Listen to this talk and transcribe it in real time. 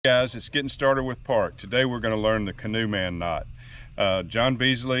Guys, it's getting started with Park. Today we're going to learn the canoe man knot. John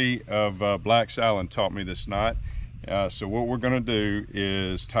Beasley of Black's Island taught me this knot. So what we're going to do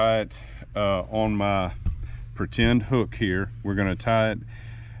is tie it on my pretend hook here. We're going to tie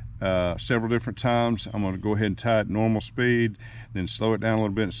it several different times. I'm going to go ahead and tie it normal speed, then slow it down a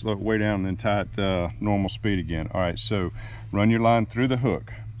little bit and slow it way down, and then tie it normal speed again. All right, so run your line through the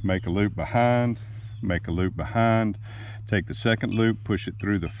hook, make a loop behind, make a loop behind, take the second loop, push it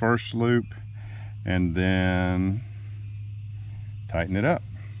through the first loop, and then tighten it up.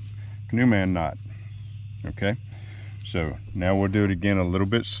 Canoe man knot. Okay, so now we'll do it again a little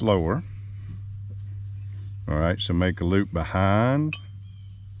bit slower. All right, so make a loop behind,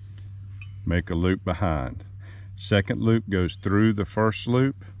 make a loop behind. Second loop goes through the first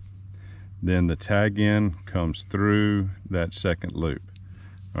loop, then the tag end comes through that second loop.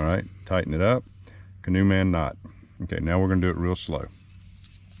 All right, tighten it up. Canoe man knot. Okay, now we're going to do it real slow.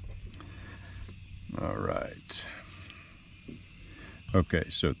 All right. Okay,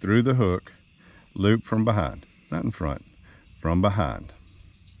 so through the hook, loop from behind, not in front, from behind.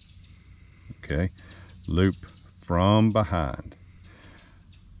 Okay, loop from behind.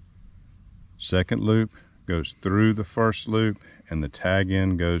 Second loop goes through the first loop, and the tag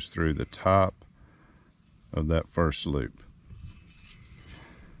end goes through the top of that first loop.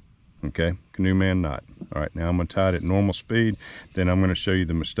 Okay, canoe man knot. All right, now I'm going to tie it at normal speed. Then I'm going to show you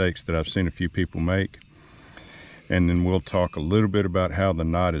the mistakes that I've seen a few people make. And then we'll talk a little bit about how the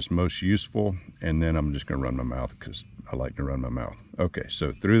knot is most useful. And then I'm just going to run my mouth because I like to run my mouth. Okay,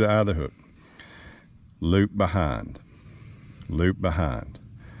 so through the eye of the hook, loop behind, loop behind,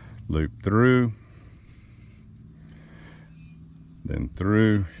 loop through, then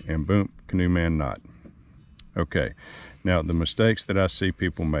through, and boom, canoe man knot. Okay, now the mistakes that I see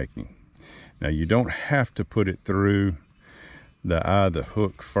people making. Now you don't have to put it through the eye of the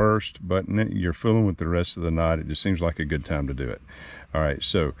hook first, but you're fooling with the rest of the knot. It just seems like a good time to do it. All right,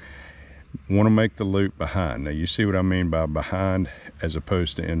 so want to make the loop behind. Now you see what I mean by behind as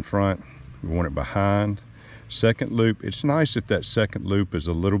opposed to in front. We want it behind. Second loop, it's nice if that second loop is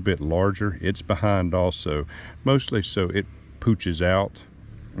a little bit larger. It's behind also, mostly so it pooches out.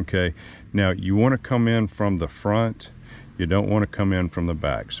 Okay, now you want to come in from the front. You don't want to come in from the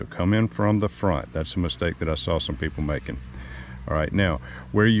back. So come in from the front. That's a mistake that I saw some people making. All right, now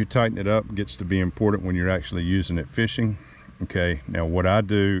where you tighten it up gets to be important when you're actually using it fishing. Okay, now what I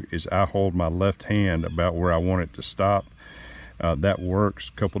do is I hold my left hand about where I want it to stop. That works.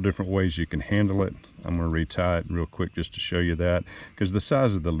 A couple different ways you can handle it. I'm going to retie it real quick just to show you that, because the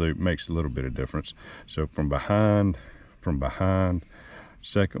size of the loop makes a little bit of difference. So from behind,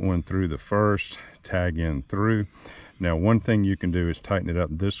 second one through the first, tag in through. Now one thing you can do is tighten it up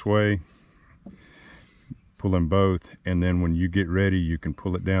this way, pull in both, and then when you get ready you can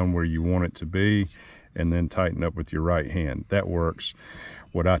pull it down where you want it to be and then tighten up with your right hand. That works.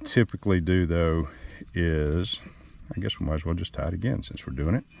 What I typically do though is, I guess we might as well just tie it again since we're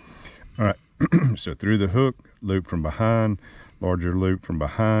doing it. All right, so through the hook, loop from behind, larger loop from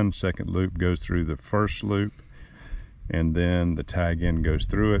behind, second loop goes through the first loop, and then the tag end goes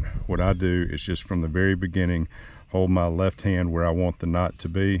through it. What I do is just from the very beginning, hold my left hand where I want the knot to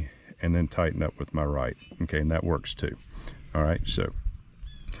be, and then tighten up with my right. Okay, and that works too. All right, so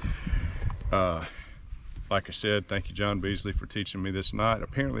like I said, thank you John Beasley for teaching me this knot.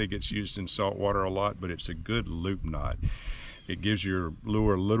 Apparently it gets used in salt water a lot, but it's a good loop knot. It gives your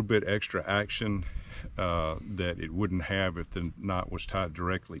lure a little bit extra action that it wouldn't have if the knot was tied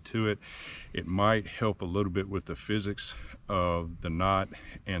directly to it. It might help a little bit with the physics of the knot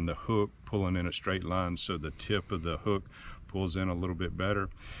and the hook pulling in a straight line, so the tip of the hook pulls in a little bit better.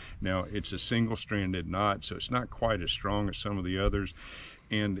 Now it's a single stranded knot, so it's not quite as strong as some of the others,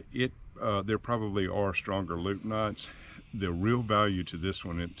 and there probably are stronger loop knots. The real value to this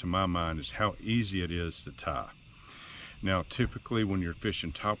one, to my mind, is how easy it is to tie. Now typically when you're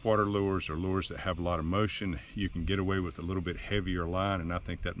fishing topwater lures or lures that have a lot of motion, you can get away with a little bit heavier line, and I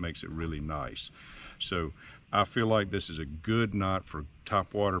think that makes it really nice. So I feel like this is a good knot for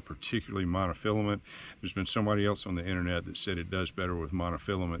topwater, particularly monofilament. There's been somebody else on the internet that said it does better with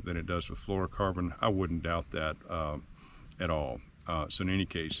monofilament than it does with fluorocarbon. I wouldn't doubt that at all. So in any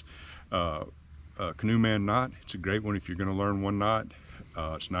case, canoe man knot, it's a great one if you're going to learn one knot.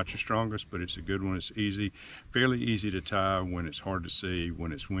 It's not your strongest, but it's a good one. It's easy, fairly easy to tie when it's hard to see,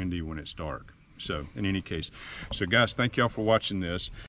 when it's windy, when it's dark. So in any case, so guys, thank y'all for watching this.